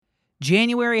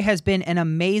January has been an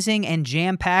amazing and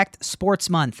jam-packed sports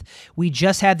month. We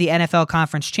just had the NFL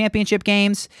Conference Championship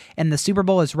games, and the Super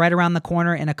Bowl is right around the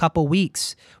corner in a couple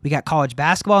weeks. We got college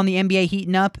basketball and the NBA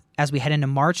heating up as we head into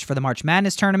March for the March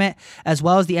Madness tournament, as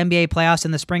well as the NBA playoffs in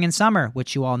the spring and summer,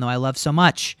 which you all know I love so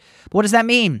much. But what does that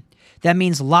mean? That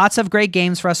means lots of great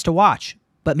games for us to watch.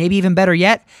 But maybe even better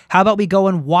yet, how about we go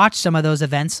and watch some of those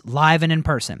events live and in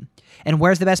person? And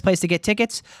where's the best place to get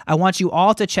tickets? I want you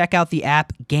all to check out the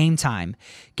app Game Time.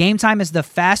 Game Time is the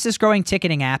fastest growing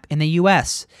ticketing app in the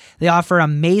US. They offer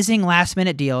amazing last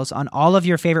minute deals on all of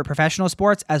your favorite professional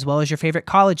sports as well as your favorite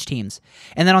college teams.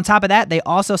 And then on top of that, they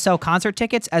also sell concert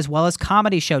tickets as well as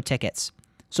comedy show tickets.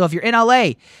 So if you're in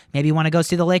LA, maybe you want to go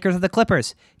see the Lakers or the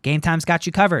Clippers, Game Time's got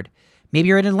you covered. Maybe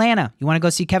you're in Atlanta, you want to go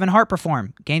see Kevin Hart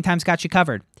perform, Game Time's got you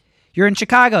covered. You're in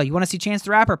Chicago, you want to see Chance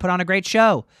the Rapper put on a great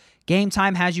show, Game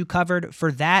Time has you covered for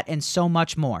that and so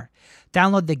much more.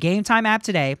 Download the Game Time app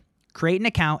today, create an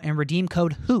account, and redeem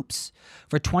code HOOPS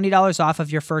for $20 off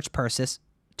of your first purchase.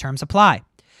 Terms apply.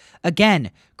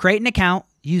 Again, create an account,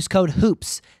 use code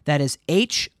HOOPS, that is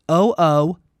HOOPS,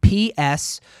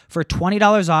 for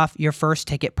 $20 off your first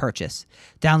ticket purchase.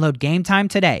 Download Game Time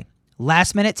today.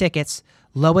 Last minute tickets,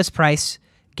 lowest price,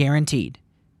 guaranteed.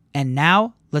 And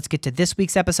now, let's get to this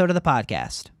week's episode of the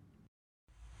podcast.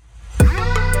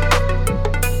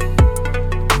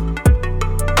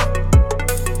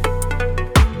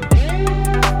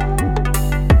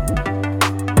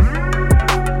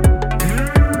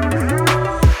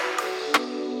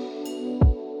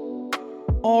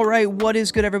 All right, what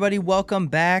is good, everybody? Welcome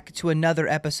back to another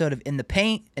episode of In the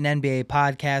Paint, an NBA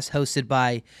podcast hosted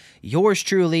by yours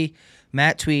truly,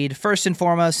 Matt Tweed. First and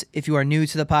foremost, if you are new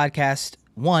to the podcast,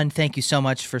 one, thank you so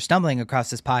much for stumbling across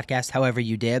this podcast, however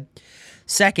you did.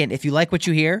 Second, if you like what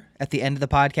you hear at the end of the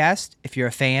podcast, if you're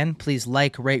a fan, please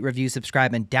like, rate, review,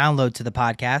 subscribe, and download to the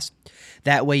podcast.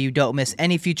 That way you don't miss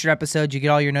any future episodes. You get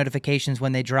all your notifications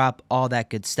when they drop, all that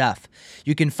good stuff.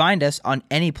 You can find us on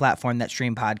any platform that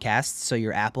stream podcasts, so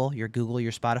your Apple, your Google,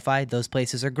 your Spotify, those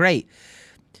places are great.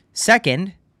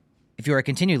 Second, if you're a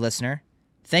continued listener,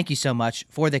 thank you so much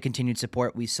for the continued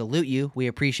support. We salute you. We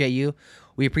appreciate you.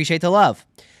 We appreciate the love.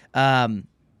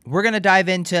 We're going to dive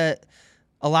into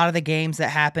a lot of the games that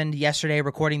happened yesterday,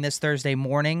 recording this Thursday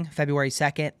morning, February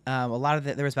 2nd.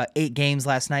 There was about 8 games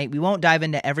last night. We won't dive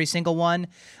into every single one.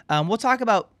 We'll talk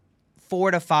about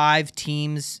 4 to 5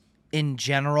 teams in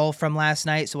general from last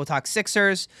night. So we'll talk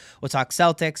Sixers, we'll talk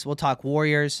Celtics, we'll talk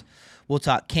Warriors, we'll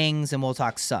talk Kings, and we'll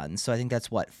talk Suns. So I think that's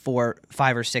 5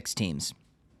 or 6 teams.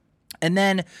 And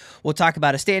then we'll talk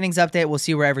about a standings update. We'll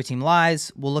see where every team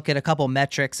lies. We'll look at a couple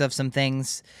metrics of some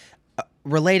things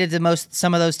related to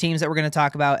some of those teams that we're going to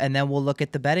talk about, and then we'll look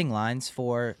at the betting lines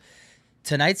for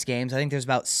tonight's games. I think there's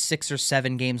about 6 or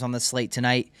 7 games on the slate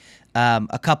tonight.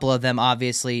 A couple of them,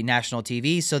 obviously, national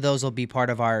TV, so those will be part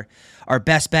of our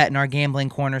best bet and our gambling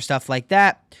corner, stuff like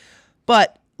that.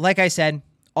 But like I said,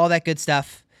 all that good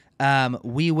stuff.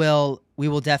 We will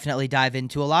definitely dive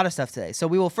into a lot of stuff today. So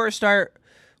we will first start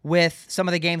with some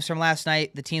of the games from last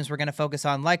night, the teams we're going to focus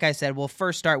on. Like I said, we'll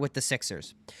first start with the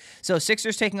Sixers. So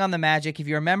Sixers taking on the Magic. If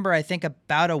you remember, I think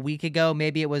about a week ago,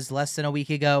 maybe it was less than a week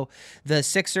ago, the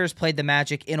Sixers played the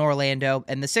Magic in Orlando,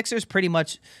 and the Sixers pretty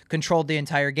much controlled the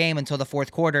entire game until the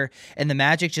fourth quarter, and the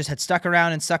Magic just had stuck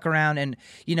around, and,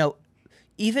 you know,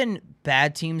 even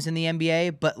bad teams in the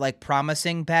NBA, but like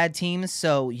promising bad teams,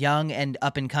 so young and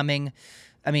up and coming.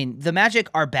 I mean, the Magic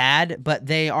are bad, but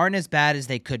they aren't as bad as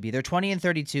they could be. They're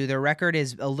 20-32. Their record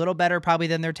is a little better probably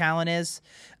than their talent is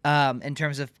in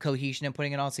terms of cohesion and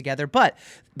putting it all together. But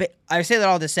I say that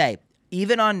all to say,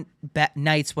 even on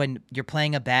nights when you're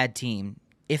playing a bad team,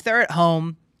 if they're at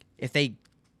home, if they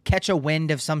catch a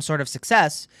wind of some sort of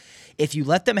success, if you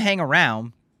let them hang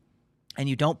around and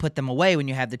you don't put them away when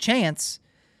you have the chance,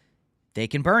 they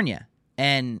can burn you.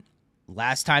 And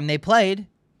last time they played,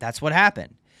 that's what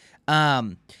happened.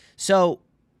 So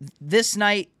last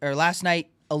night,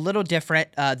 a little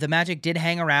different. The Magic did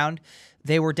hang around.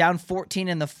 They were down 14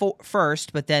 in the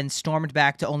first, but then stormed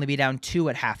back to only be down 2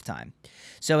 at halftime.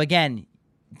 So again,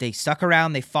 they stuck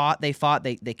around. They fought. They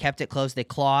kept it close. They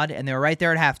clawed, and they were right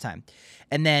there at halftime.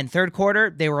 And then third quarter,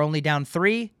 they were only down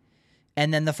 3.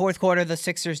 And then the fourth quarter, the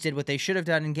Sixers did what they should have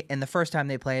done in the first time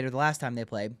they played, or the last time they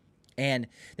played. And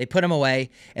they put them away,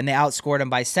 and they outscored them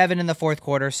by 7 in the fourth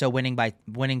quarter, so winning by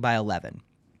 11.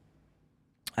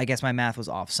 I guess my math was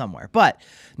off somewhere. But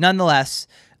nonetheless,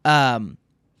 the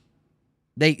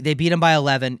They beat him by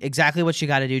 11. Exactly what you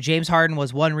got to do. James Harden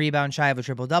was 1 rebound shy of a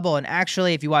triple-double. And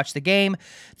actually, if you watch the game,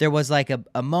 there was like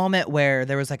a moment where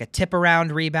there was like a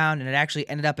tip-around rebound, and it actually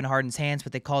ended up in Harden's hands,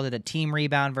 but they called it a team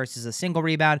rebound versus a single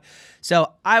rebound.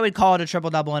 So I would call it a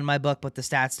triple-double in my book, but the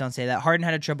stats don't say that. Harden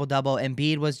had a triple-double.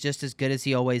 Embiid was just as good as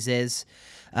he always is.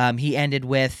 He ended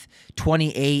with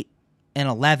 28 and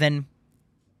 11,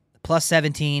 plus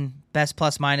 17. Best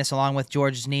plus minus along with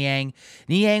Georges Niang.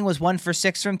 Niang was 1 for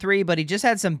 6 from 3, but he just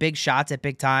had some big shots at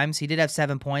big times. He did have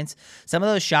 7 points. Some of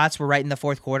those shots were right in the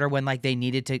fourth quarter when like they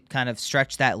needed to kind of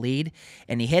stretch that lead,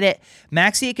 and he hit it.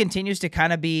 Maxey continues to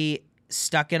kind of be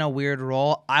stuck in a weird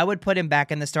role. I would put him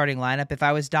back in the starting lineup if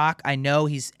I was Doc. I know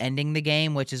he's ending the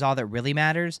game, which is all that really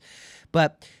matters.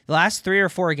 But the last 3 or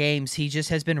 4 games, he just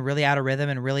has been really out of rhythm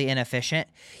and really inefficient.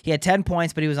 He had 10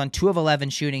 points, but he was on 2 of 11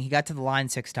 shooting. He got to the line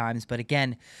 6 times, but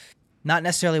again, not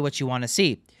necessarily what you want to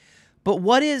see. But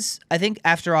what is, I think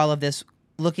after all of this,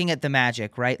 looking at the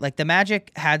Magic, right? Like the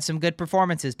Magic had some good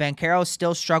performances. Banchero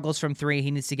still struggles from 3. He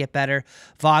needs to get better.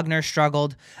 Wagner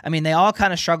struggled. I mean, they all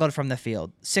kind of struggled from the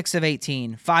field. 6 of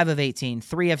 18, 5 of 18,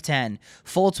 3 of 10.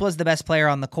 Fultz was the best player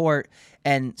on the court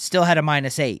and still had a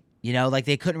 -8. You know, like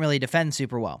they couldn't really defend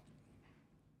super well.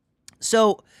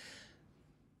 So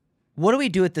what do we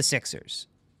do with the Sixers?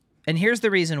 And here's the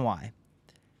reason why.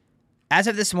 As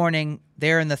of this morning,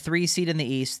 they're in the 3 seed in the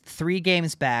East, 3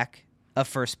 games back of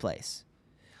first place.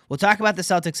 We'll talk about the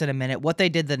Celtics in a minute. What they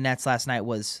did to the Nets last night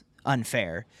was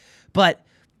unfair. But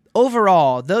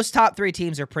overall, those top 3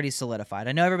 teams are pretty solidified.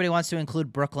 I know everybody wants to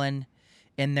include Brooklyn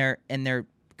in their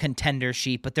contender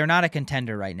sheet, but they're not a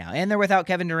contender right now. And they're without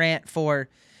Kevin Durant for,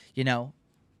 you know,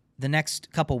 the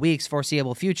next couple weeks,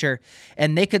 foreseeable future,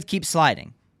 and they could keep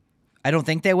sliding. I don't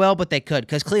think they will, but they could,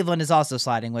 because Cleveland is also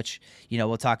sliding, which, you know,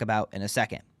 we'll talk about in a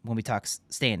second when we talk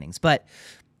standings. But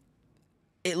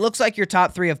it looks like your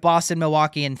top 3 of Boston,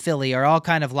 Milwaukee, and Philly are all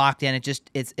kind of locked in.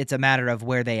 It's a matter of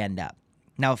where they end up.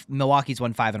 Now, Milwaukee's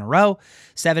won 5 in a row,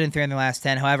 7-3 in their last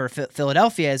 10. However,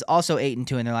 Philadelphia is also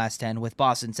 8-2 in their last 10, with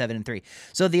Boston 7-3.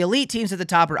 So the elite teams at the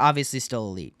top are obviously still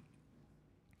elite.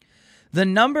 The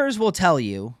numbers will tell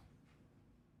you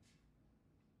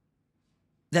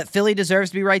that Philly deserves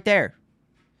to be right there.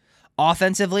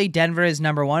 Offensively, Denver is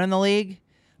number 1 in the league.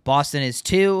 Boston is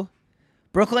 2.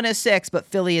 Brooklyn is 6, but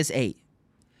Philly is 8.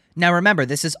 Now remember,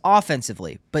 this is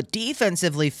offensively, but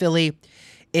defensively, Philly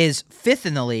is 5th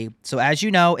in the league. So as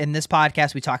you know, in this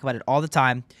podcast, we talk about it all the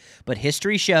time, but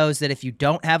history shows that if you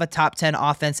don't have a top 10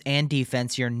 offense and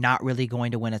defense, you're not really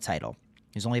going to win a title.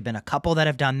 There's only been a couple that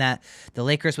have done that. The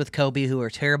Lakers with Kobe, who are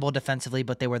terrible defensively,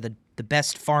 but they were the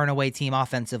best far and away team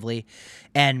offensively,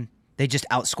 and they just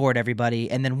outscored everybody.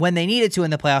 And then when they needed to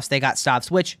in the playoffs, they got stops,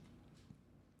 which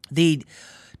the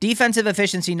defensive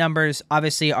efficiency numbers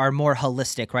obviously are more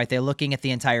holistic, right? They're looking at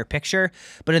the entire picture.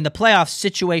 But in the playoffs,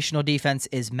 situational defense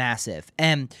is massive.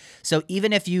 And so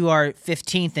even if you are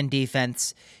 15th in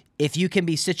defense, if you can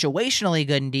be situationally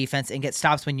good in defense and get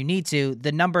stops when you need to,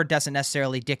 the number doesn't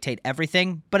necessarily dictate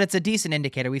everything, but it's a decent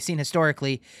indicator. We've seen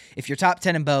historically, if you're top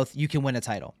 10 in both, you can win a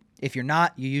title. If you're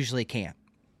not, you usually can't.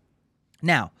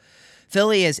 Now,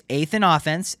 Philly is 8th in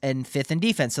offense and 5th in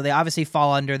defense, so they obviously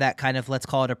fall under that kind of, let's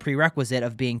call it a prerequisite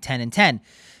of being 10 and 10,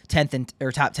 10th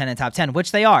or top 10 and top 10,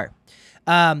 which they are.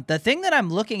 The thing that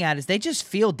I'm looking at is they just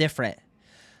feel different.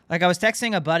 Like I was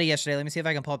texting a buddy yesterday. Let me see if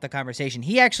I can pull up the conversation.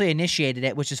 He actually initiated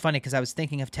it, which is funny because I was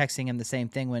thinking of texting him the same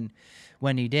thing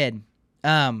when he did.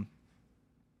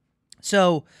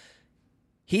 So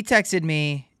he texted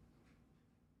me.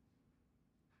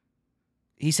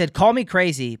 He said, call me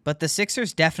crazy, but the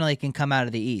Sixers definitely can come out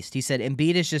of the East. He said,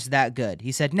 Embiid is just that good.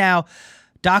 He said, now,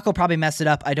 Doc will probably mess it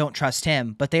up. I don't trust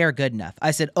him, but they are good enough. I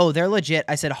said, oh, they're legit.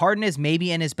 I said, Harden is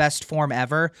maybe in his best form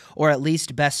ever, or at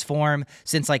least best form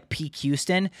since like peak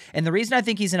Houston. And the reason I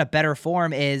think he's in a better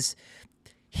form is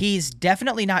he's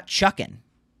definitely not chucking.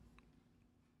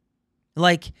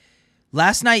 Like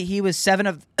last night, he was 7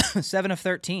 of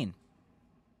 13.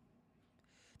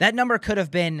 That number could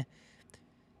have been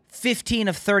 15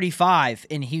 of 35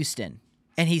 in Houston,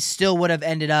 and he still would have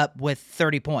ended up with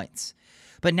 30 points.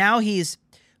 But now he's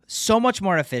so much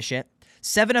more efficient.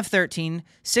 7 of 13,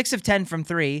 6 of 10 from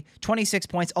 3, 26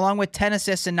 points, along with 10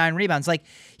 assists and 9 rebounds. Like,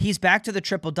 he's back to the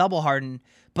triple-double Harden,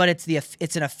 but it's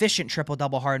an efficient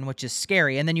triple-double Harden, which is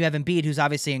scary. And then you have Embiid, who's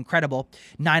obviously incredible.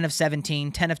 9 of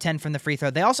 17, 10 of 10 from the free throw.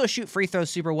 They also shoot free throws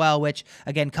super well, which,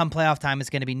 again, come playoff time is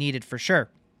going to be needed for sure.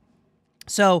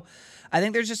 So I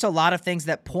think there's just a lot of things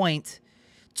that point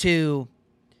to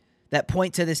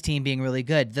this team being really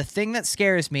good. The thing that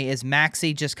scares me is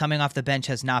Maxey just coming off the bench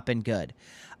has not been good.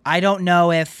 I don't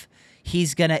know if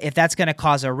if that's gonna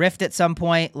cause a rift at some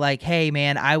point, like, hey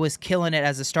man, I was killing it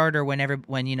as a starter when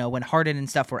Harden and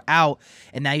stuff were out,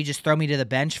 and now you just throw me to the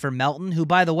bench for Melton, who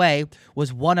by the way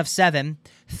was 1 of 7,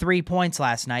 3 points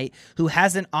last night, who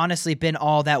hasn't honestly been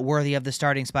all that worthy of the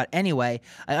starting spot anyway.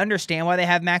 I understand why they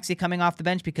have Maxey coming off the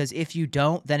bench, because if you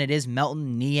don't, then it is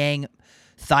Melton, Niang,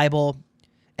 Thibault,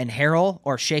 and Harrell,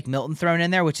 or Shake Milton thrown in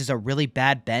there, which is a really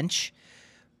bad bench.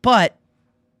 But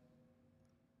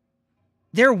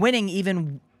they're winning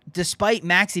even despite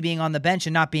Maxey being on the bench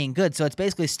and not being good, so it's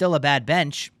basically still a bad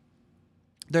bench.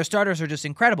 Their starters are just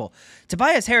incredible.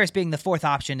 Tobias Harris being the 4th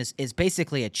option is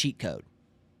basically a cheat code.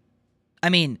 I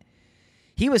mean,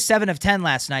 he was 7 of 10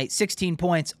 last night, 16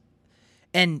 points,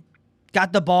 and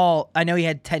got the ball. I know he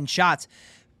had 10 shots,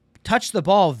 touched the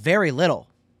ball very little.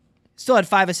 Still had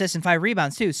 5 assists and 5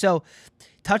 rebounds too, so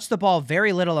touched the ball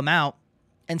very little amount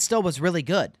and still was really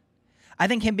good. I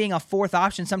think him being a 4th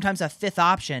option, sometimes a 5th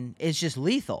option, is just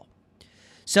lethal.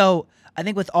 So I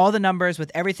think with all the numbers,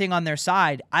 with everything on their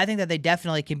side, I think that they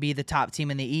definitely can be the top team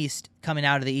in the East, coming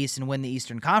out of the East and win the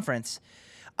Eastern Conference.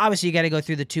 Obviously, you got to go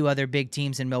through the 2 other big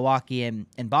teams in Milwaukee and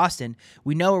Boston.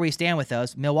 We know where we stand with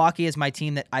those. Milwaukee is my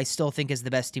team that I still think is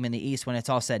the best team in the East when it's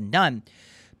all said and done.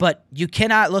 But you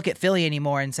cannot look at Philly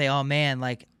anymore and say, oh man,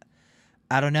 like,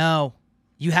 I don't know.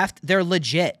 They're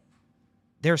legit.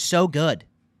 They're so good.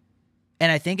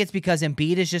 And I think it's because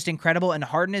Embiid is just incredible and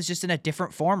Harden is just in a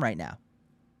different form right now.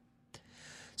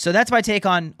 So that's my take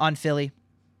on Philly.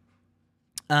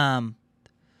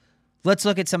 Let's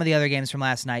look at some of the other games from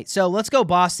last night. So let's go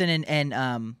Boston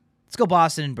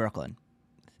and Brooklyn.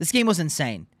 This game was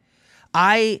insane.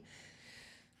 I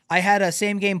had a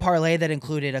same game parlay that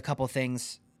included a couple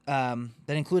things. In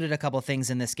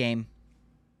this game,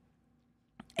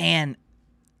 and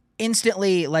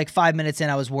instantly, like 5 minutes in,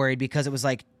 I was worried because it was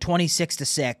like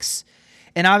 26-6,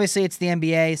 and obviously it's the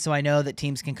NBA, so I know that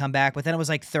teams can come back. But then it was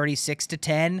like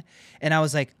 36-10, and I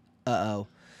was like, uh-oh.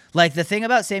 Like, the thing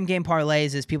about same game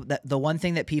parlays is the one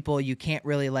thing that people you can't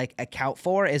really like account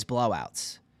for is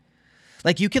blowouts.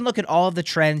 Like, you can look at all of the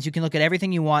trends. You can look at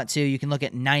everything you want to. You can look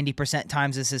at 90%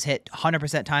 times this is hit,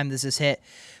 100% time this is hit.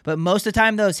 But most of the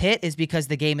time those hit is because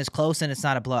the game is close and it's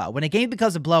not a blowout. When a game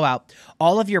becomes a blowout,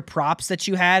 all of your props that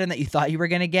you had and that you thought you were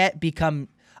going to get become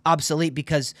obsolete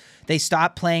because they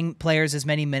stop playing players as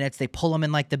many minutes. They pull them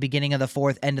in like the beginning of the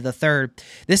 4th, end of the 3rd.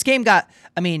 This game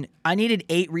I needed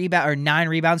 9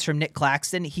 rebounds from Nick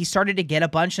Claxton. He started to get a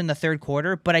bunch in the 3rd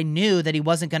quarter, but I knew that he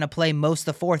wasn't going to play most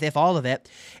of the 4th, if all of it.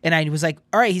 And I was like,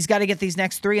 all right, he's got to get these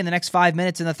next 3 in the next 5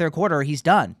 minutes in the 3rd quarter or he's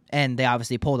done. And they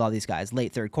obviously pulled all these guys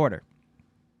late 3rd quarter.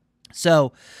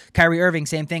 So Kyrie Irving,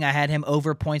 same thing. I had him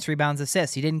over points, rebounds,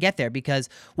 assists. He didn't get there because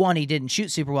 1, he didn't shoot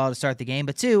super well to start the game,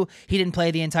 but 2, he didn't play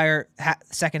the entire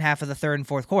second half of the 3rd and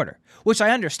 4th quarter, which I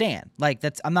understand. Like,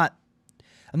 I'm not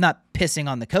pissing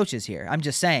on the coaches here. I'm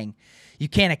just saying you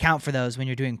can't account for those when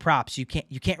you're doing props. You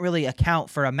can't really account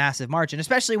for a massive margin,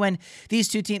 especially when these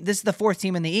 2 teams, this is the 4th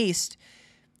team in the East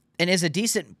and is a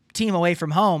decent team away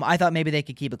from home. I thought maybe they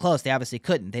could keep it close. They obviously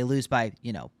couldn't. They lose by,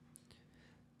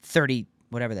 30,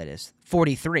 whatever that is,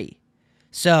 43.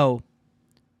 So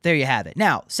there you have it.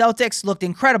 Now, Celtics looked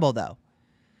incredible, though.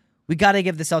 We got to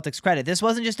give the Celtics credit. This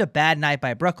wasn't just a bad night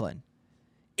by Brooklyn.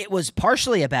 It was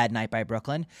partially a bad night by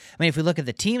Brooklyn. I mean, if we look at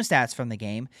the team stats from the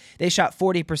game, they shot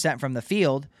 40% from the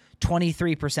field,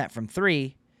 23% from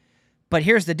 3. But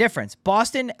here's the difference.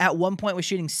 Boston at one point was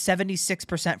shooting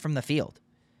 76% from the field.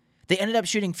 They ended up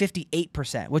shooting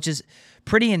 58%, which is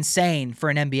pretty insane for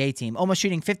an NBA team, almost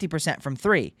shooting 50% from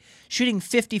 3, shooting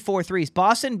 54 threes.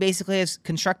 Boston basically has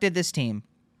constructed this team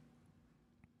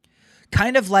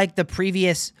kind of like the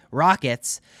previous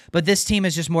Rockets, but this team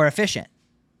is just more efficient.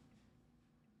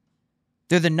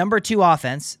 They're the number 2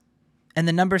 offense and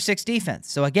the number 6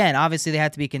 defense. So again, obviously they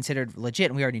have to be considered legit,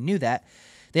 and we already knew that.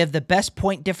 They have the best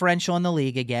point differential in the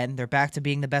league again. They're back to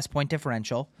being the best point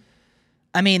differential.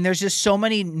 I mean, there's just so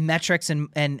many metrics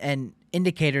and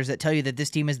indicators that tell you that this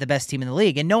team is the best team in the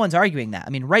league, and no one's arguing that. I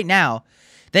mean, right now,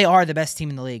 they are the best team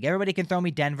in the league. Everybody can throw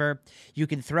me Denver. You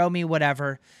can throw me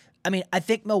whatever. I mean, I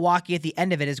think Milwaukee at the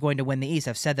end of it is going to win the East.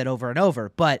 I've said that over and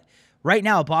over. But right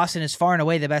now, Boston is far and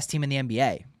away the best team in the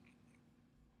NBA.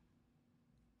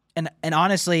 And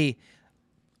honestly,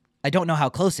 I don't know how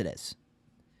close it is.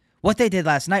 What they did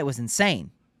last night was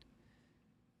insane.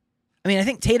 I mean, I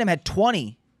think Tatum had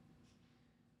 20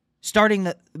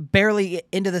 starting barely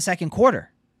into the 2nd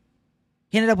quarter.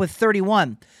 He ended up with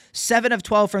 31. 7 of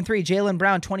 12 from 3. Jaylen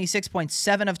Brown, 26 points,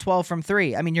 7 of 12 from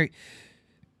 3. I mean,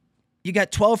 you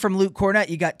got 12 from Luke Cornett.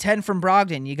 You got 10 from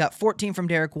Brogdon. You got 14 from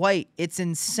Derek White. It's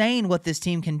insane what this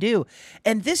team can do.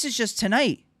 And this is just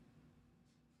tonight.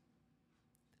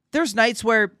 There's nights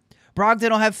where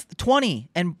Brogdon will have 20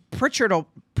 and Pritchard will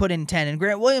put in 10 and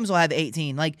Grant Williams will have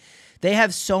 18. Like, they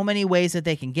have so many ways that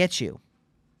they can get you.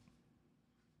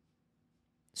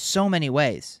 So many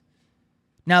ways.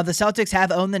 Now, the Celtics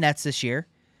have owned the Nets this year.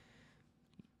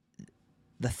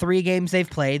 The 3 games they've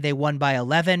played, they won by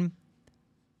 11.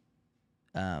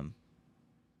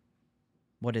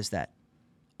 What is that?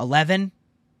 11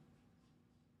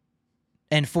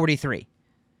 and 43.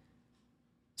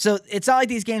 So it's not like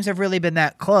these games have really been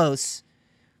that close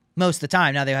most of the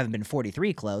time. Now, they haven't been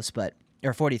 43 close,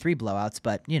 or 43 blowouts,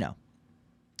 but, you know.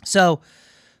 So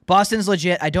Boston's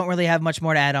legit. I don't really have much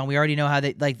more to add on. We already know how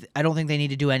they, like, I don't think they need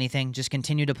to do anything. Just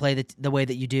continue to play the way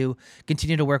that you do.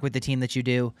 Continue to work with the team that you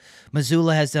do.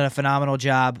 Mazzulla has done a phenomenal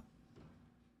job.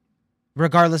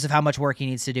 Regardless of how much work he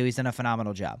needs to do, he's done a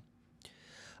phenomenal job.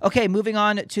 Okay, moving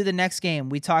on to the next game.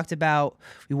 We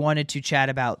wanted to chat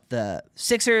about the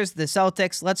Sixers, the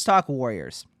Celtics. Let's talk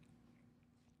Warriors.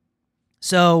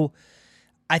 So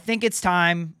I think it's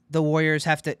time the Warriors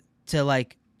have to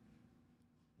like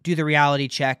do the reality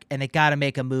check, and they got to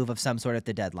make a move of some sort at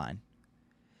the deadline.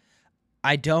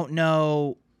 I don't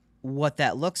know what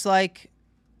that looks like.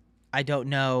 I don't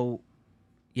know,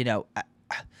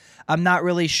 I'm not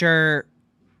really sure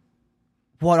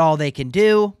what all they can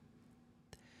do.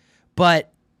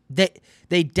 But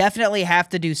they definitely have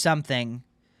to do something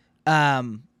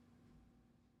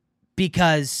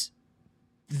because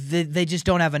they just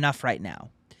don't have enough right now.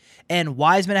 And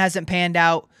Wiseman hasn't panned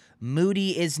out.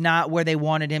 Moody is not where they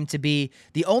wanted him to be.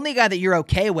 The only guy that you're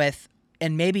okay with,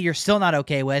 and maybe you're still not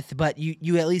okay with, but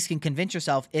you at least can convince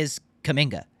yourself, is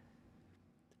Kuminga.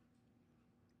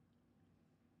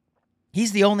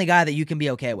 He's the only guy that you can be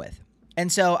okay with.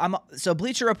 And so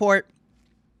Bleacher Report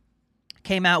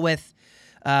came out with,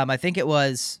 I think it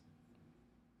was,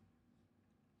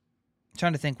 I'm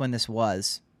trying to think when this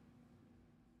was.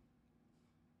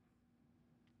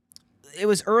 It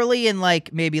was early in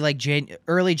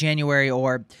early January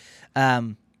or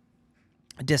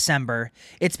December.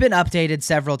 It's been updated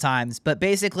several times, but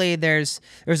basically there's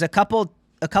a couple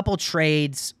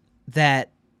trades that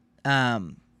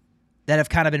have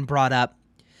kind of been brought up.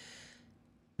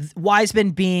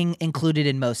 Wiseman being included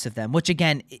in most of them, which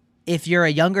again, if you're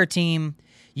a younger team,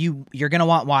 you're going to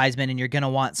want Wiseman and you're going to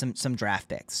want some draft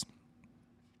picks.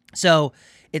 So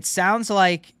it sounds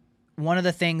like one of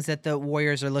the things that the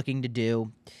Warriors are looking to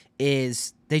do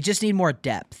is they just need more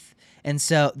depth. And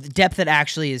so depth that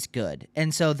actually is good.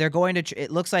 And so they're going to,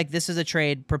 it looks like this is a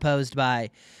trade proposed by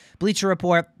Bleacher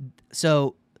Report.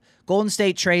 So Golden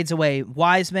State trades away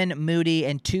Wiseman, Moody,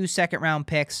 and 2 second-round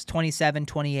picks, 27,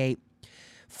 28,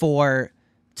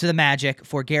 to the Magic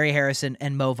for Gary Harrison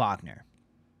and Mo Wagner.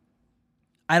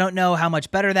 I don't know how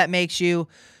much better that makes you.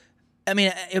 I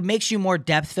mean, it makes you more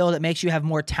depth-filled. It makes you have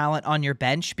more talent on your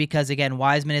bench because, again,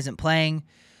 Wiseman isn't playing.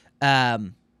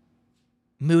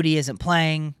 Moody isn't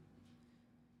playing.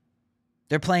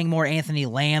 They're playing more Anthony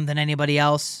Lamb than anybody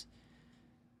else.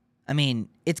 I mean,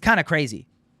 it's kind of crazy.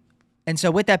 And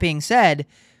so with that being said,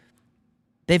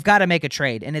 they've got to make a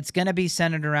trade, and it's going to be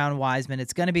centered around Wiseman.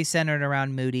 It's going to be centered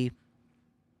around Moody.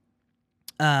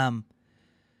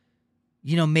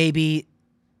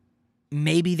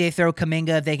 Maybe they throw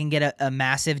Kuminga if they can get a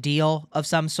massive deal of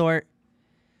some sort.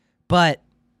 But,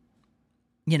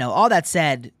 all that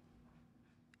said,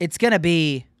 it's going to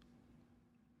be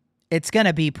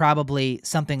probably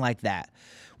something like that,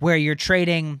 where you're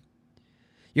trading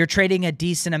a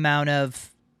decent amount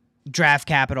of draft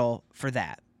capital for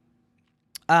that.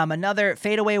 Another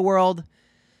Fadeaway World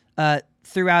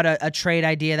threw out a trade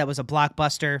idea that was a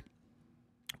blockbuster.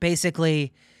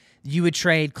 Basically, you would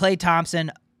trade Klay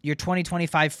Thompson, your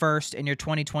 2025 first and your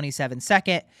 2027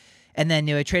 second, and then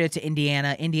you would trade it to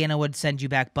Indiana. Indiana would send you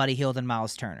back Buddy Hield and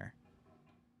Miles Turner.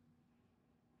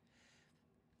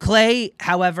 Klay,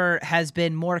 however, has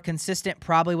been more consistent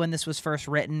probably when this was first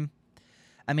written.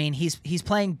 I mean, he's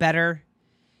playing better.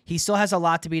 He still has a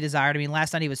lot to be desired. I mean,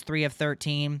 last night he was 3 of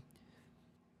 13.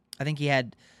 I think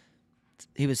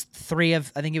he was 3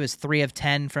 of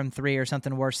 10 from 3 or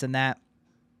something worse than that.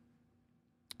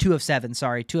 2 of 7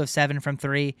 from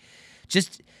 3.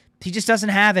 He just doesn't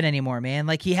have it anymore, man.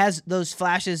 Like, he has those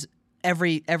flashes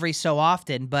every so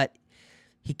often, but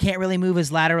he can't really move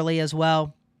as laterally as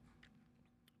well.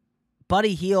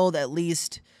 Buddy Hield, at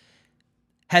least,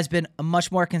 has been a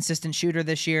much more consistent shooter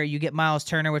this year. You get Miles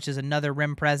Turner, which is another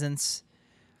rim presence.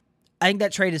 I think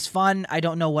that trade is fun. I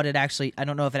don't know if it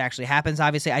actually happens.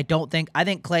 Obviously, I think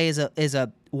Klay is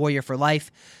a Warrior for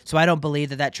life, so I don't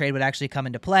believe that trade would actually come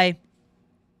into play.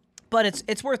 But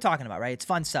it's worth talking about, right? It's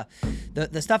fun stuff.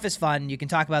 The stuff is fun. You can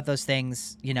talk about those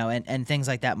things, and things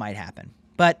like that might happen.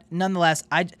 But nonetheless,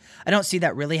 I don't see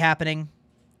that really happening.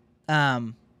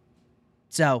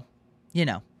 So,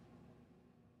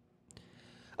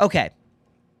 Okay.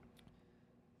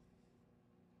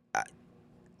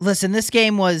 Listen, this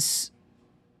game is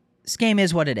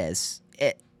what it is.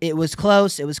 It was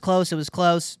close. It was close. It was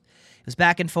close. It was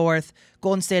back and forth.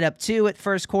 Golden State up 2 at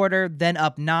first quarter, then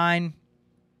up 9,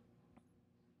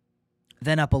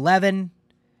 then up 11,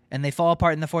 and they fall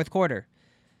apart in the fourth quarter.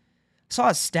 I saw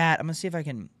a stat. I'm going to see if I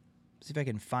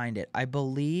can find it. I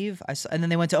believe I saw, and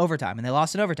then they went to overtime, and they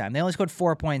lost in overtime. They only scored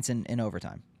 4 points in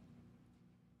overtime.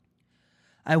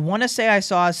 I want to say I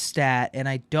saw a stat, and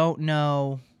I don't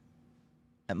know.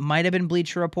 It might have been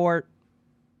Bleacher Report.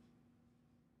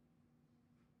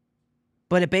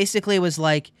 But it basically was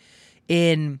like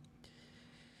in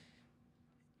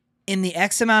the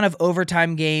X amount of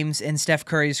overtime games in Steph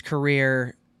Curry's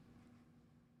career,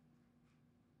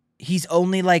 he's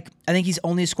only I think he's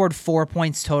only scored 4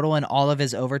 points total in all of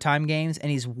his overtime games, and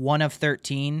he's 1 of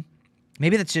 13.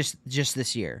 Maybe that's just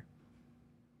this year.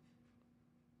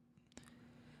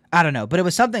 I don't know, but it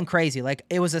was something crazy. Like,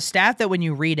 it was a stat that when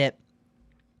you read it,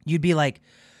 you'd be like,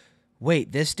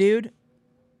 wait, this dude,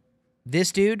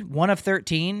 1 of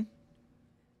 13,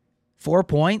 4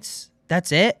 points,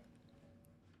 that's it?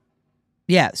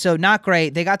 Yeah, so not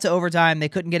great. They got to overtime. They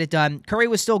couldn't get it done. Curry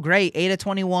was still great. 8 of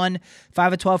 21,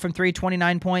 5 of 12 from 3,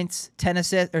 29 points,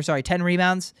 10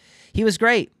 rebounds. He was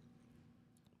great.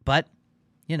 But,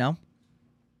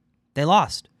 they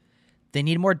lost. They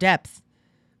need more depth.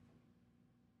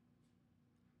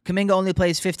 Kuminga only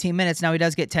plays 15 minutes. Now he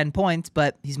does get 10 points,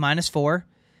 but he's -4.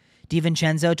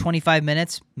 DiVincenzo, 25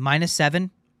 minutes,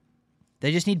 -7.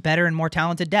 They just need better and more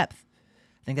talented depth.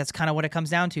 I think that's kind of what it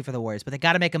comes down to for the Warriors. But they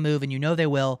got to make a move, and they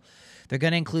will. They're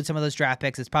going to include some of those draft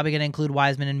picks. It's probably going to include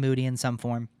Wiseman and Moody in some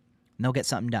form. And they'll get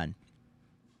something done.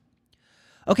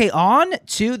 Okay, on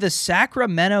to the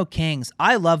Sacramento Kings.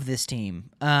 I love this team.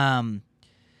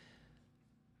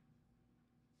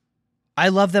 I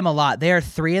love them a lot. They are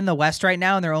 3 in the West right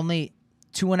now, and they're only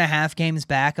 2.5 games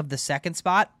back of the second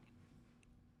spot.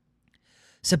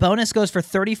 Sabonis goes for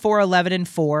 34, 11, and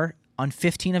 4 on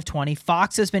 15 of 20.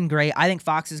 Fox has been great. I think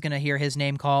Fox is going to hear his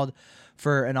name called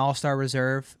for an All-Star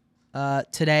reserve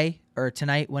today or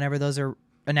tonight, whenever those are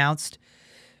announced.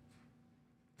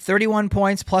 31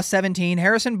 points, plus 17.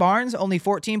 Harrison Barnes, only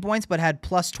 14 points, but had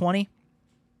plus 20.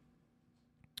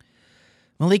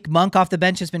 Malik Monk off the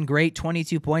bench has been great,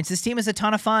 22 points. This team is a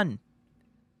ton of fun.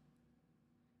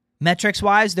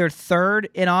 Metrics-wise, they're 3rd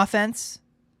in offense.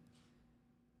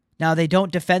 Now, they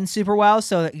don't defend super well,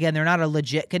 so again, they're not a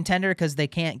legit contender because they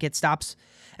can't get stops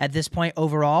at this point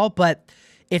overall. But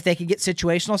if they can get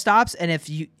situational stops, and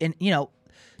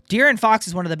De'Aaron Fox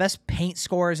is one of the best paint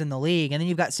scorers in the league, and then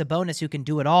you've got Sabonis who can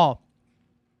do it all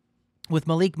with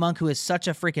Malik Monk, who is such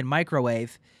a freaking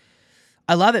microwave.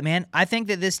 I love it, man. I think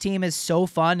that this team is so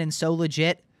fun and so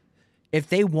legit. If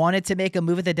they wanted to make a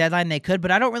move at the deadline, they could,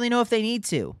 but I don't really know if they need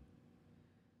to.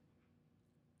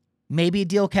 Maybe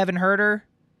deal Kevin Huerter.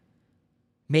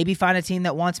 Maybe find a team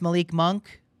that wants Malik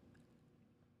Monk.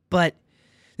 But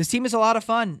this team is a lot of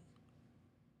fun.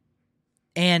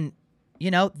 And,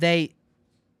 they've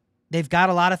got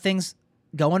a lot of things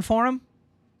going for them.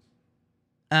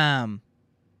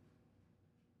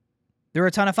 They're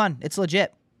a ton of fun. It's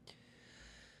legit.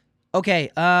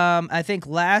 Okay, I think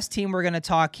last team we're going to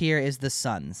talk here is the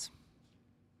Suns.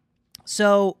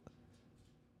 So,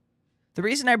 the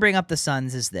reason I bring up the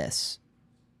Suns is this.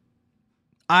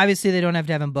 Obviously, they don't have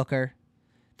Devin Booker.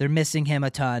 They're missing him a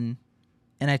ton,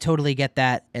 and I totally get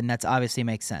that, and that's obviously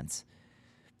makes sense.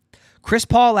 Chris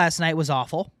Paul last night was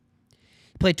awful.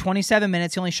 He played 27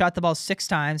 minutes. He only shot the ball 6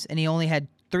 times, and he only had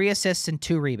 3 assists and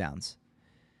 2 rebounds.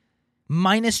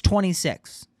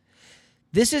 -26.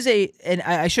 This is and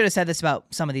I should have said this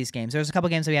about some of these games. There's a couple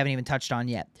games that we haven't even touched on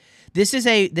yet. This is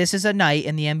a night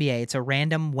in the NBA. It's a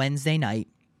random Wednesday night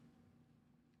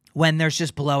when there's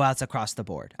just blowouts across the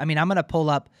board. I mean, I'm going to pull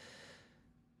up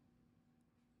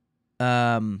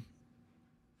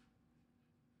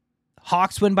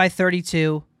Hawks win by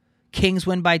 32, Kings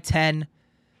win by 10,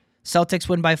 Celtics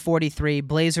win by 43,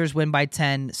 Blazers win by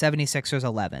 10, 76ers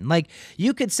 11. Like,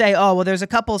 you could say, oh, well, there's a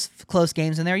couple close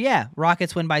games in there. Yeah,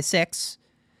 Rockets win by 6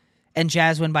 and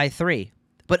Jazz win by 3.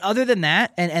 But other than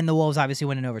that, and the Wolves obviously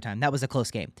win in overtime. That was a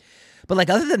close game. But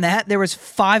other than that, there was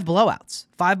 5 blowouts,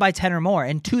 5 by 10 or more,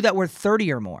 and 2 that were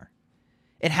 30 or more.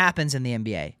 It happens in the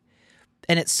NBA.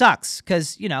 And it sucks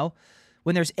because,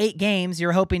 when there's 8 games,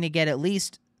 you're hoping to get at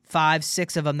least 5,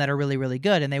 6 of them that are really, really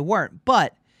good, and they weren't.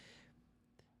 But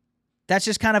that's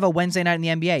just kind of a Wednesday night in the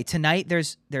NBA. Tonight,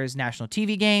 there's national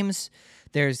TV games.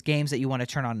 There's games that you want to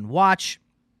turn on and watch.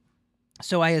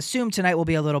 So I assume tonight will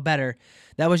be a little better.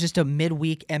 That was just a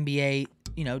midweek NBA,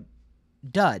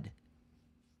 dud.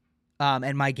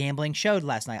 And my gambling showed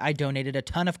last night. I donated a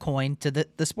ton of coin to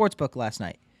the sports book last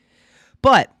night.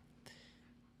 But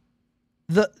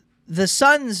the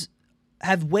Suns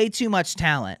have way too much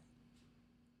talent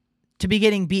to be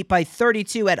getting beat by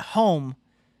 32 at home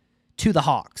to the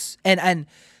Hawks. And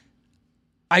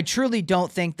I truly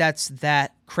don't think that's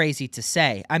that crazy to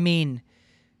say. I mean,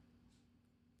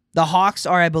 the Hawks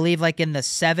are, I believe, like in the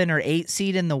 7 or 8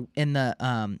 seed in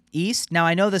the East. Now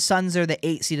I know the Suns are the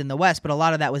 8 seed in the West, but a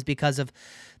lot of that was because of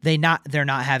they're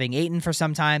not having Ayton for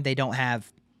some time. They don't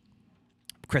have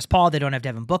Chris Paul. They don't have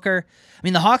Devin Booker. I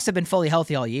mean, the Hawks have been fully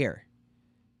healthy all year,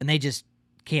 and they just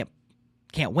can't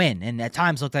win. And at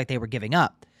times looked like they were giving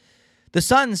up. The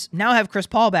Suns now have Chris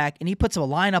Paul back, and he puts a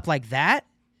lineup like that,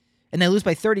 and they lose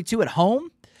by 32 at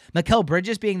home. Mikal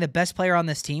Bridges being the best player on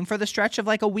this team for the stretch of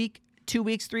like a week, 2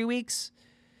 weeks, 3 weeks.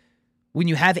 When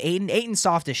you have Ayton's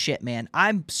soft as shit, man.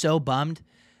 I'm so bummed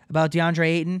about DeAndre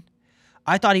Ayton.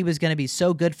 I thought he was going to be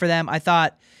so good for them. I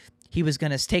thought he was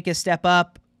going to take a step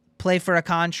up, play for a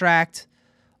contract,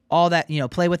 all that,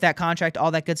 play with that contract,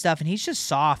 all that good stuff. And he's just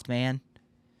soft, man.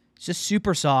 It's just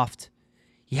super soft.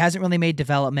 He hasn't really made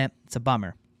development. It's a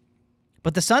bummer.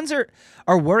 But the Suns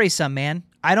are worrisome, man.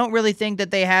 I don't really think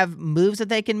that they have moves that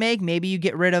they can make. Maybe you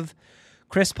get rid of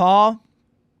Chris Paul.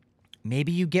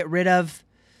 Maybe you get rid of,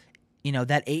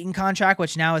 that Ayton contract,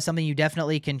 which now is something you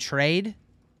definitely can trade.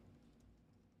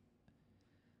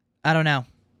 I don't know.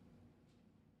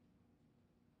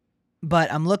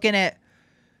 But I'm looking at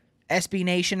SB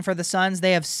Nation for the Suns.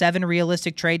 They have 7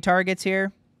 realistic trade targets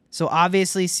here. So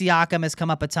obviously Siakam has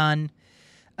come up a ton.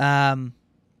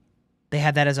 They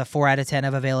had that as a 4 out of 10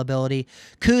 of availability.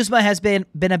 Kuzma has been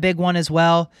a big one as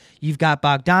well. You've got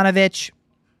Bogdanovich.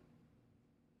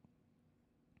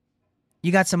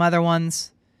 You got some other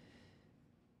ones.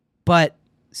 But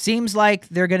seems like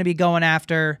they're going to be going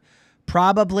after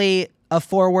probably a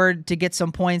forward to get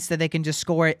some points that they can just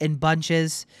score in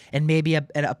bunches, and maybe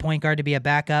a point guard to be a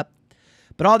backup.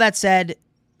 But all that said,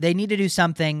 they need to do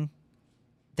something.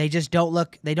 They just don't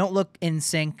look in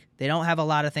sync. They don't have a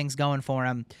lot of things going for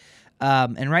them.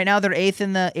 And right now they're eighth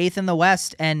in the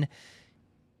West, and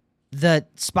the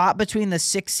spot between the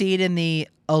 6 seed and the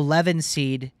 11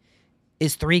 seed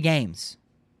is 3 games.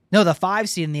 No, the 5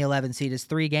 seed and the 11 seed is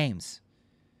 3 games.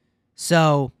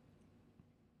 So,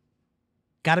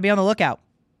 got to be on the lookout.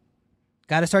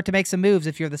 Got to start to make some moves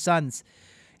if you're the Suns.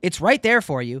 It's right there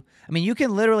for you. I mean, you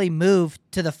can literally move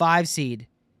to the 5 seed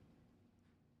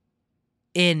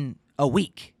in a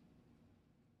week.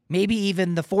 Maybe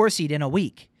even the 4 seed in a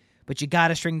week. But you got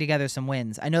to string together some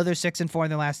wins. I know they're 6-4 in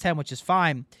their last 10, which is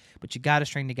fine, but you got to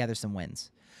string together some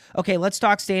wins. Okay, let's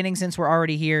talk standings since we're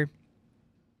already here.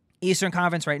 Eastern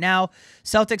Conference right now.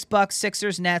 Celtics, Bucks,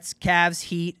 Sixers, Nets, Cavs,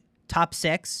 Heat, top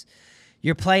 6.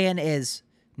 Your play-in is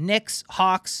Knicks,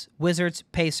 Hawks, Wizards,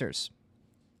 Pacers.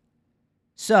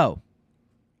 So,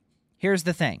 here's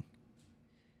the thing.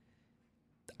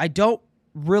 I don't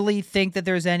really think that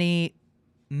there's any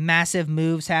massive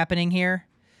moves happening here.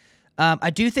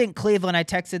 I do think Cleveland, I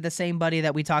texted the same buddy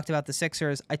that we talked about the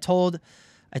Sixers. I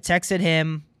texted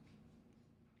him,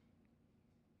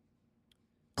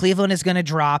 Cleveland is going to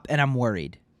drop, and I'm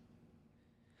worried.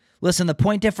 Listen, the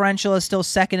point differential is still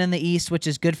second in the East, which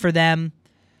is good for them.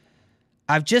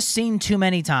 I've just seen too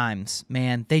many times,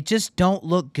 man. They just don't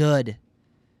look good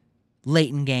late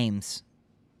in games.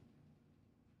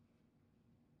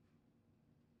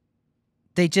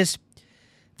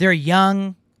 They're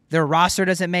young. Their roster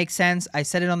doesn't make sense. I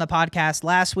said it on the podcast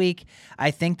last week.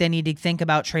 I think they need to think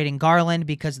about trading Garland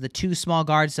because the 2 small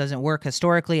guards doesn't work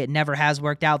historically. It never has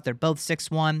worked out. They're both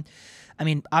 6'1". I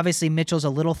mean, obviously Mitchell's a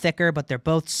little thicker, but they're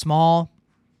both small.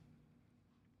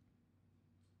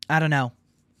 I don't know.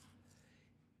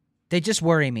 They just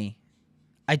worry me.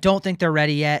 I don't think they're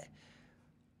ready yet.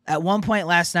 At one point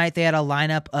last night, they had a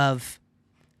lineup of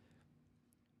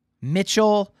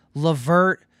Mitchell,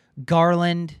 LeVert,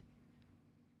 Garland,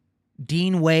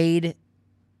 Dean Wade,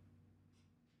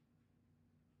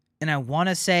 and I want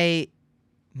to say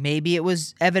maybe it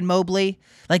was Evan Mobley.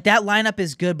 Like, that lineup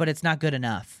is good, but it's not good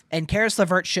enough. And Karis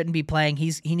LeVert shouldn't be playing.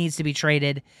 He needs to be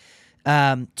traded.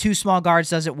 2 small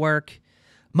guards doesn't work.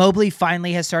 Mobley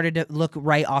finally has started to look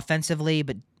right offensively,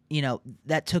 but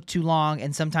that took too long,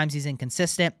 and sometimes he's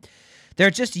inconsistent.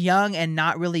 They're just young and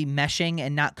not really meshing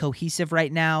and not cohesive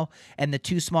right now, and the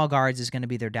 2 small guards is going to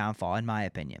be their downfall, in my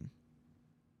opinion.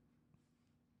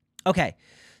 Okay,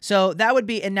 so that would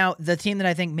be, and now the team that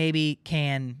I think maybe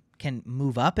can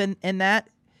move up in that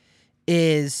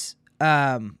is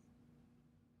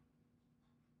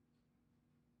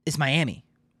is Miami.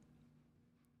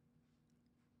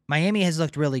 Miami has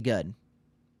looked really good.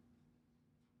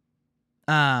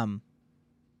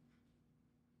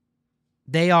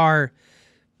 They are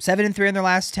 7-3 in their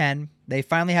last 10. They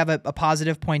finally have a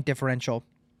positive point differential.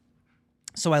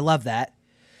 So I love that.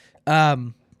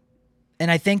 And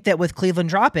I think that with Cleveland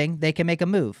dropping, they can make a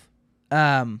move.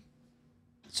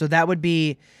 So that would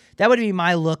be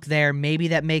my look there. Maybe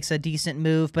that makes a decent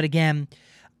move, but again,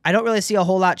 I don't really see a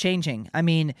whole lot changing. I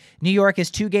mean, New York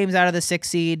is 2 games out of the 6th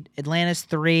seed, Atlanta's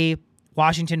 3,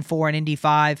 Washington 4, and Indy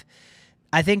 5.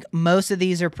 I think most of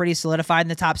these are pretty solidified in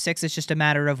the top 6. It's just a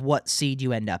matter of what seed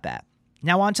you end up at.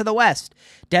 Now on to the West.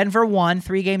 Denver 1,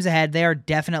 3 games ahead. They are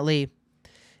definitely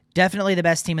the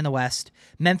best team in the West.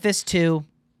 Memphis 2,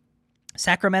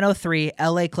 Sacramento 3,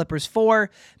 LA Clippers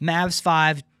 4, Mavs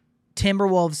 5,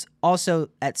 Timberwolves also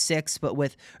at 6,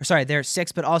 they're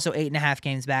 6, but also 8.5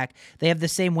 games back. They have the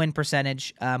same win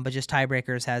percentage, but just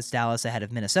tiebreakers has Dallas ahead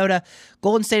of Minnesota.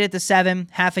 Golden State at the 7,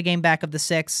 half a game back of the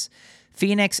 6.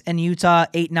 Phoenix and Utah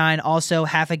 8-9, also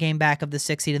half a game back of the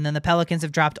 6th seed. And then the Pelicans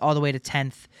have dropped all the way to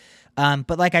 10th.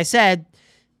 But like I said,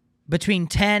 between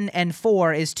 10 and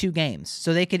 4 is 2 games.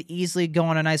 So they could easily go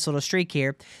on a nice little streak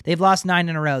here. They've lost 9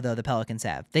 in a row, though, the Pelicans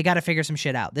have. They got to figure some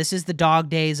shit out. This is the dog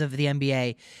days of the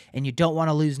NBA, and you don't want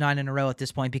to lose 9 in a row at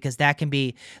this point because that can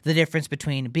be the difference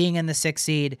between being in the 6th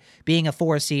seed, being a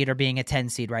 4 seed, or being a 10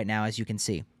 seed right now, as you can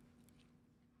see.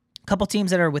 A couple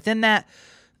teams that are within that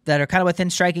are kind of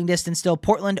within striking distance still.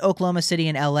 Portland, Oklahoma City,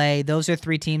 and LA. Those are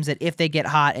 3 teams that if they get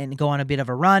hot and go on a bit of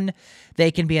a run,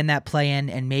 they can be in that play-in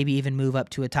and maybe even move up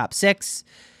to a top 6.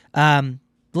 The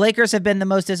Lakers have been the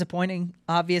most disappointing,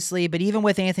 obviously, but even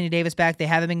with Anthony Davis back, they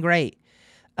haven't been great.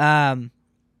 Since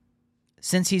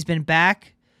he's been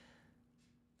back,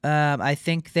 I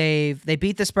think they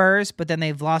beat the Spurs, but then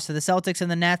they've lost to the Celtics and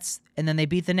the Nets, and then they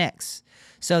beat the Knicks.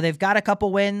 So they've got a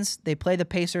couple wins. They play the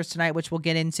Pacers tonight, which we'll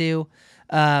get into.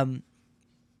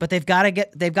 But they've got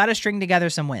to string together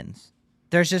some wins.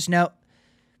 There's no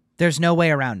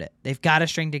way around it. They've got to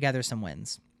string together some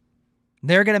wins.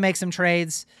 They're going to make some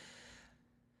trades.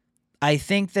 I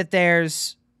think that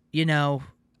there's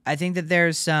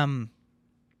some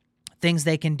things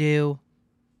they can do.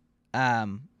 But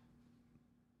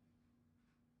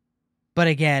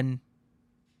again,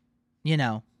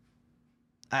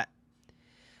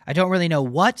 I don't really know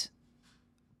what,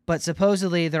 but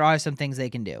supposedly there are some things they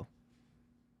can do.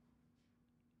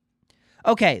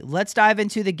 Okay, let's dive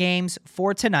into the games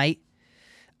for tonight.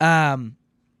 We'll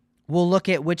look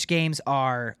at which games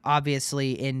are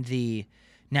obviously in the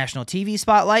national TV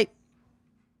spotlight.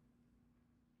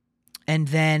 And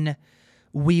then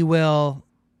we will,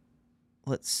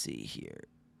 let's see here.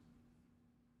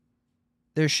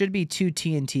 There should be 2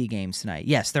 TNT games tonight.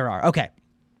 Yes, there are. Okay.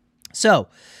 So,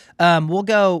 we'll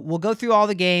go through all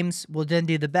the games. We'll then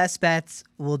do the best bets.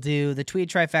 We'll do the Tweed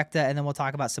trifecta, and then we'll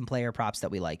talk about some player props that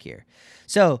we like here.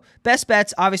 So, best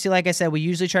bets, obviously, like I said, we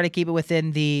usually try to keep it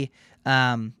within the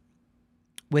national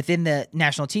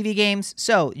TV games.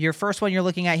 So, your first one you're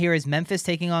looking at here is Memphis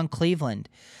taking on Cleveland.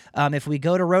 If we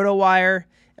go to RotoWire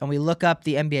and we look up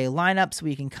the NBA lineups,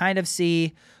 we can kind of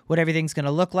see what everything's going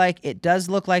to look like. It does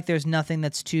look like there's nothing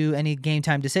that's to any game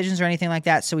time decisions or anything like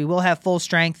that, so we will have full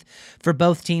strength for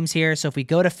both teams here. So if we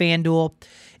go to FanDuel,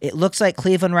 it looks like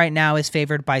Cleveland right now is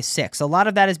favored by 6. A lot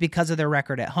of that is because of their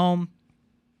record at home.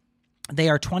 They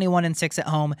are 21-6 at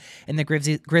home, and the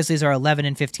Grizzlies are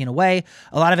 11-15 away.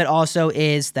 A lot of it also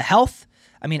is the health.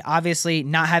 I mean, obviously,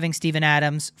 not having Steven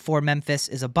Adams for Memphis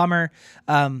is a bummer.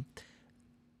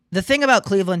 The thing about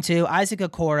Cleveland, too, Isaac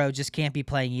Okoro just can't be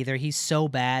playing either. He's so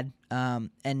bad. Sorry,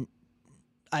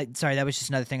 that was just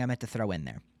another thing I meant to throw in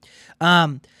there.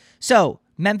 So,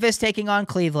 Memphis taking on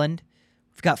Cleveland.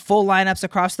 We've got full lineups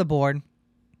across the board.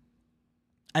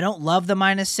 I don't love the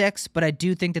 -6, but I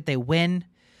do think that they win.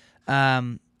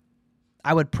 I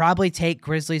would probably take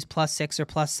Grizzlies +6 or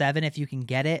 +7 if you can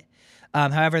get it.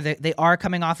 However, they are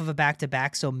coming off of a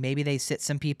back-to-back, so maybe they sit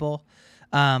some people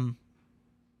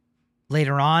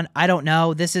later on. I don't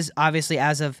know. This is obviously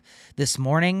as of this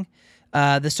morning.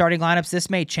 The starting lineups, this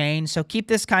may change. So keep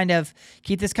this kind of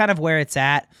where it's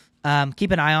at.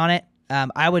 Keep an eye on it.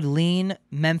 I would lean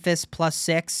Memphis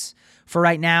 +6 for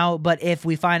right now, but if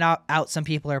we find out some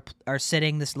people are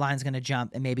sitting, this line's going to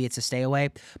jump and maybe it's a stay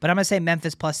away. But I'm going to say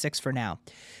Memphis +6 for now.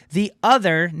 The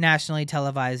other nationally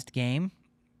televised game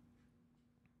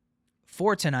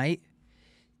for tonight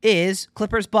is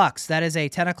Clippers-Bucks. That is a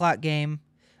 10 o'clock game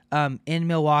in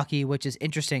Milwaukee, which is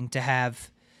interesting to have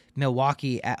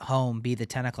Milwaukee at home be the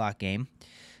 10 o'clock game.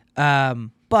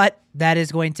 But that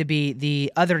is going to be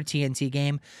the other TNT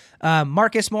game.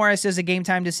 Marcus Morris is a game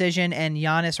time decision, and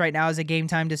Giannis right now is a game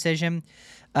time decision.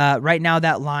 Right now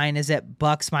that line is at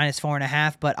Bucks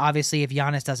 -4.5, but obviously if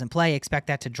Giannis doesn't play, expect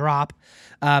that to drop,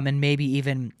 and maybe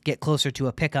even get closer to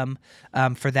a pick'em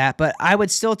for that. But I would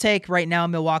still take right now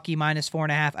Milwaukee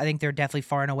 -4.5. I think they're definitely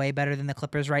far and away better than the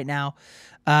Clippers right now.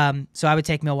 So I would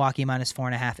take Milwaukee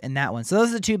 -4.5 in that one. So those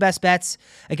are the two best bets.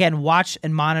 Again, watch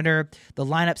and monitor the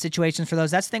lineup situations for those.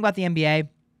 That's the thing about the NBA.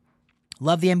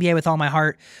 Love the NBA with all my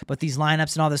heart, but these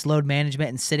lineups and all this load management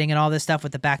and sitting and all this stuff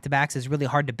with the back-to-backs is really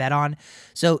hard to bet on.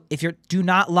 So if you're do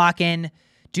not lock in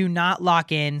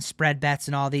spread bets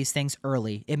and all these things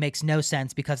early. It makes no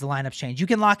sense because the lineups change. You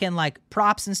can lock in like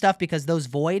props and stuff because those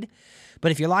void,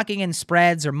 but if you're locking in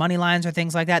spreads or money lines or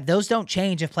things like that, those don't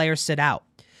change if players sit out.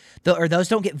 Or those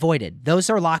don't get voided. Those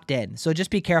are locked in. So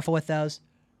just be careful with those.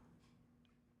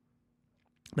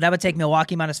 But I would take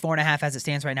Milwaukee -4.5 as it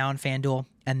stands right now on FanDuel,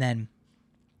 and then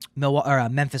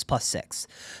Memphis +6.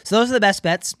 So those are the best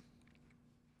bets.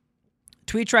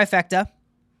 Tweet trifecta.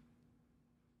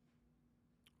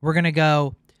 We're going to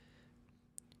go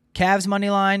Cavs money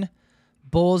line,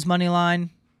 Bulls money line,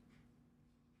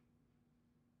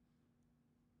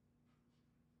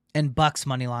 and Bucks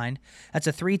money line. That's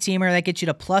a 3-teamer. That gets you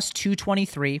to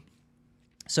 +223.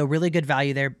 So really good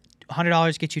value there.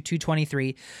 $100 gets you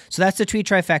 $223. So that's the tweet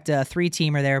trifecta, a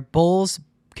 3-teamer there. Bulls,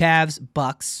 Cavs,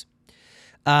 Bucks.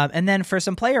 And then for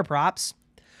some player props,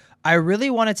 I really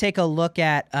want to take a look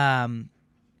at Bam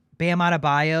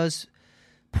Adebayo's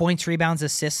points, rebounds,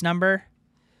 assists number.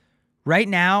 Right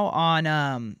now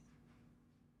on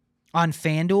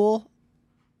FanDuel,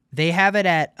 they have it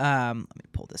at let me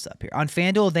pull this up here. On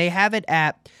FanDuel, they have it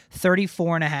at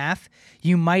 34.5.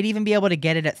 You might even be able to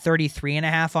get it at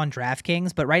 33.5 on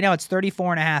DraftKings, but right now it's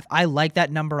 34.5. I like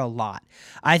that number a lot.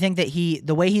 I think that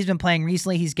the way he's been playing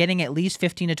recently, he's getting at least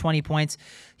 15 to 20 points.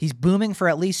 He's booming for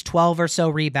at least 12 or so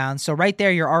rebounds. So right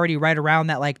there, you're already right around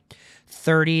that like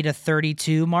 30 to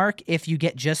 32 mark if you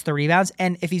get just the rebounds.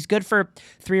 And if he's good for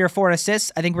 3 or 4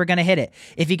 assists, I think we're going to hit it.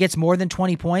 If he gets more than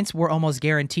 20 points, we're almost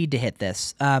guaranteed to hit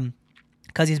this.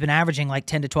 Because he's been averaging like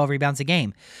 10 to 12 rebounds a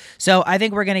game. So I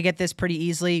think we're going to get this pretty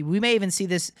easily. We may even see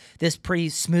this pretty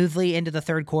smoothly into the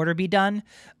third quarter be done.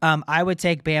 I would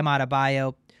take Bam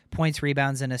Adebayo, points,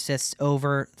 rebounds, and assists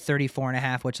over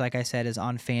 34.5, which, like I said, is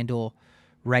on FanDuel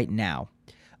right now.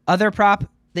 Other prop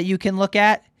that you can look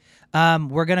at,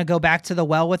 we're going to go back to the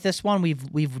well with this one.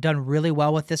 We've done really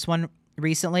well with this one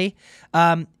recently,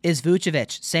 is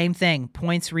Vucevic. Same thing,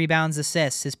 points, rebounds,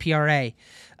 assists, his PRA.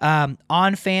 On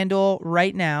FanDuel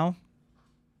right now,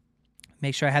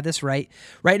 make sure I have this right.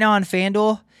 Right now on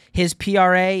FanDuel, his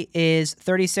PRA is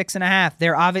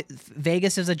 36.5.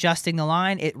 Vegas is adjusting the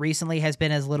line. It recently has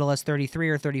been as little as 33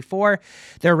 or 34.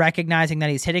 They're recognizing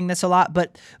that he's hitting this a lot,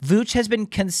 but Vooch has been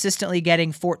consistently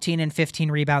getting 14 and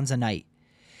 15 rebounds a night.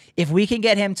 If we can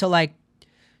get him to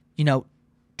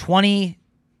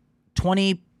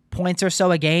 20 points or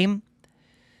so a game,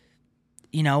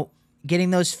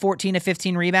 getting those 14 to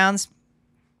 15 rebounds,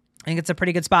 I think it's a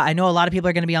pretty good spot. I know a lot of people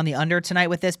are going to be on the under tonight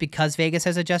with this because Vegas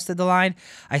has adjusted the line.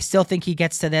 I still think he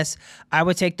gets to this. I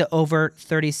would take the over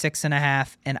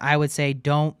 36.5, and I would say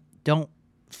don't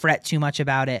fret too much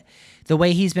about it. The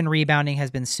way he's been rebounding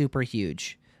has been super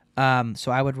huge.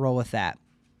 So I would roll with that.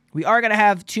 We are going to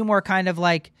have 2 more kind of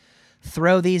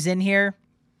throw these in here.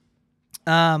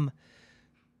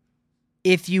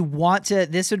 If you want to,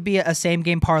 this would be a same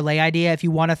game parlay idea. If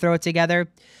you want to throw it together,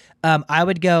 I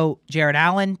would go Jared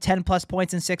Allen, 10 plus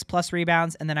points and 6 plus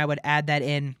rebounds. And then I would add that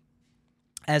in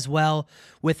as well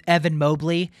with Evan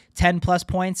Mobley, 10 plus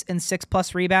points and 6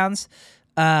 plus rebounds.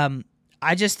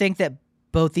 I just think that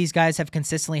both these guys have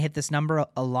consistently hit this number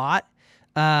a lot.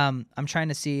 I'm trying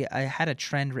to see. I had a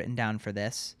trend written down for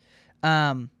this.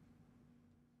 2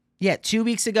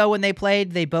 weeks ago when they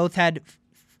played, they both had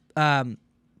 10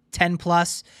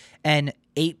 plus and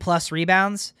 8 plus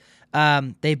rebounds.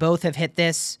 They both have hit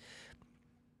this.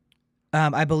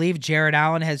 I believe Jared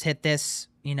Allen has hit this,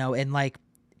 in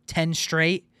 10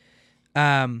 straight.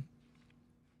 Jared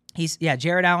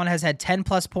Allen has had 10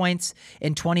 plus points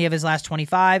in 20 of his last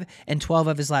 25 and 12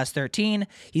 of his last 13.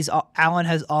 Allen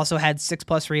has also had 6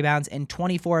 plus rebounds in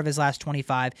 24 of his last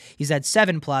 25. He's had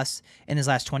 7 plus in his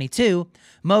last 22.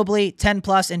 Mobley, 10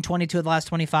 plus in 22 of the last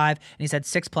 25, and he's had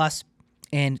 6 plus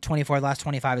in 24 of the last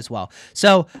 25 as well.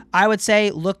 So I would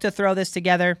say look to throw this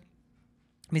together.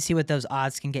 Let me see what those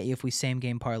odds can get you if we same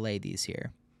game parlay these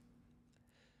here.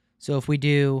 So if we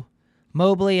do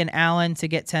Mobley and Allen to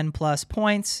get 10 plus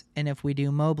points. And if we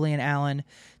do Mobley and Allen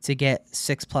to get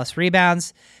 6 plus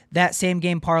rebounds, that same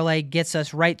game parlay gets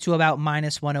us right to about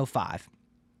minus 105.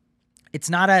 It's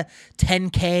not a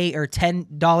 10K or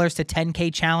 $10 to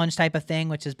 10K challenge type of thing,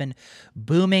 which has been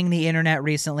booming the internet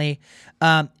recently.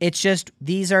 It's just,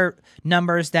 these are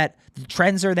numbers that the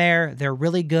trends are there. They're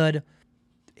really good.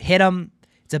 Hit them.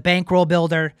 It's a bankroll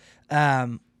builder.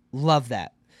 Love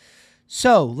that.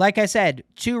 So, like I said,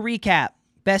 to recap,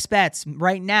 best bets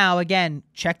right now, again,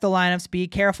 check the lineups, be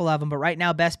careful of them, but right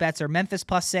now best bets are Memphis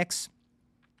plus 6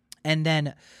 and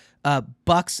then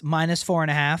Bucks minus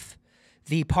 4.5.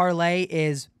 The parlay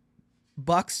is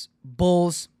Bucks,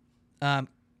 Bulls, Cavaliers,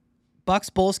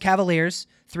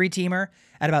 3-teamer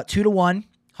at about 2-1.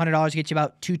 $100 gets you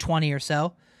about $220 or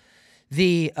so.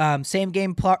 The same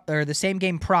game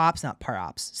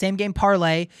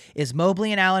parlay is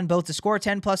Mobley and Allen both to score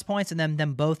 10 plus points and then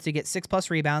them both to get 6 plus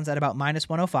rebounds at about minus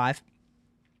 105.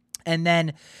 And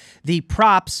then the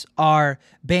props are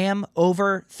Bam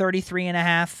over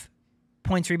 33.5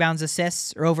 points, rebounds,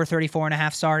 assists, or over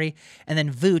 34.5, sorry. And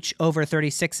then Vooch over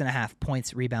 36.5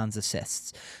 points, rebounds,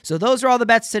 assists. So those are all the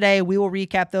bets today. We will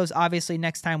recap those obviously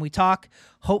next time we talk.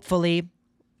 Hopefully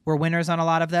we're winners on a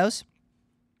lot of those.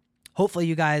 Hopefully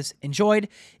you guys enjoyed.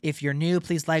 If you're new,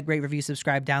 please like, rate, review,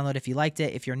 subscribe, download if you liked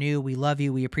it. If you're new, we love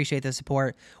you. We appreciate the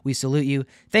support. We salute you.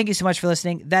 Thank you so much for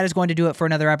listening. That is going to do it for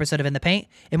another episode of In the Paint,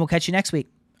 and we'll catch you next week.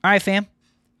 All right, fam.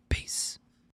 Peace.